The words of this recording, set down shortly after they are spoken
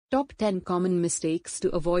Top 10 Common Mistakes to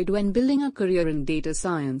Avoid When Building a Career in Data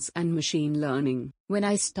Science and Machine Learning. When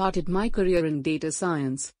I started my career in data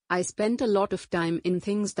science, I spent a lot of time in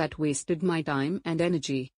things that wasted my time and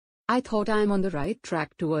energy. I thought I'm on the right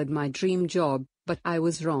track toward my dream job, but I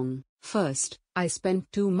was wrong. First, I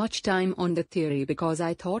spent too much time on the theory because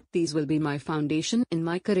I thought these will be my foundation in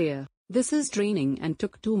my career. This is draining and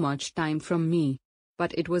took too much time from me.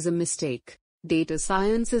 But it was a mistake. Data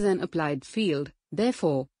science is an applied field,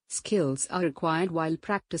 therefore, skills are required while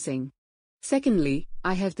practicing. Secondly,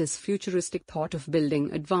 I have this futuristic thought of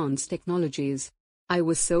building advanced technologies. I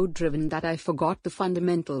was so driven that I forgot the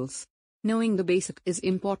fundamentals. Knowing the basic is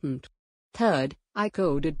important. Third, I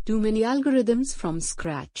coded too many algorithms from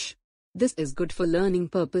scratch. This is good for learning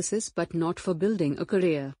purposes but not for building a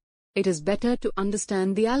career. It is better to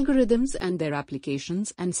understand the algorithms and their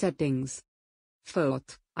applications and settings.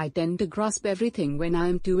 Fourth, I tend to grasp everything when I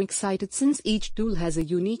am too excited since each tool has a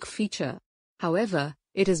unique feature. However,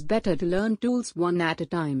 it is better to learn tools one at a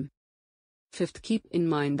time. Fifth, keep in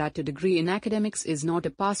mind that a degree in academics is not a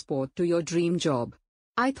passport to your dream job.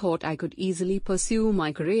 I thought I could easily pursue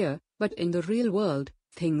my career, but in the real world,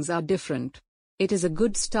 things are different. It is a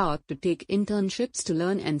good start to take internships to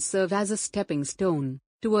learn and serve as a stepping stone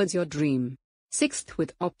towards your dream. Sixth,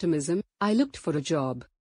 with optimism, I looked for a job.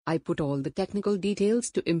 I put all the technical details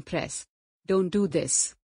to impress. Don't do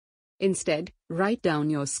this. Instead, write down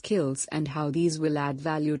your skills and how these will add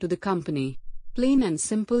value to the company. Plain and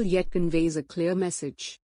simple yet conveys a clear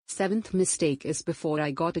message. Seventh mistake is before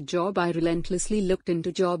I got a job I relentlessly looked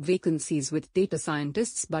into job vacancies with data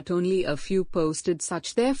scientists but only a few posted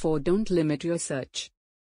such, therefore don't limit your search.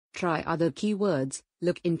 Try other keywords,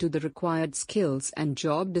 look into the required skills and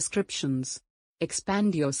job descriptions.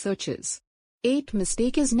 Expand your searches. Eighth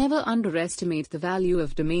mistake is never underestimate the value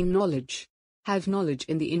of domain knowledge. Have knowledge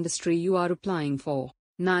in the industry you are applying for.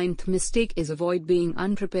 Ninth mistake is avoid being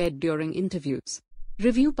unprepared during interviews.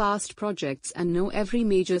 Review past projects and know every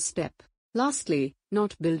major step. Lastly,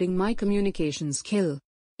 not building my communication skill.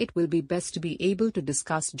 It will be best to be able to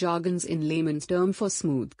discuss jargons in layman's terms for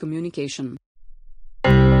smooth communication.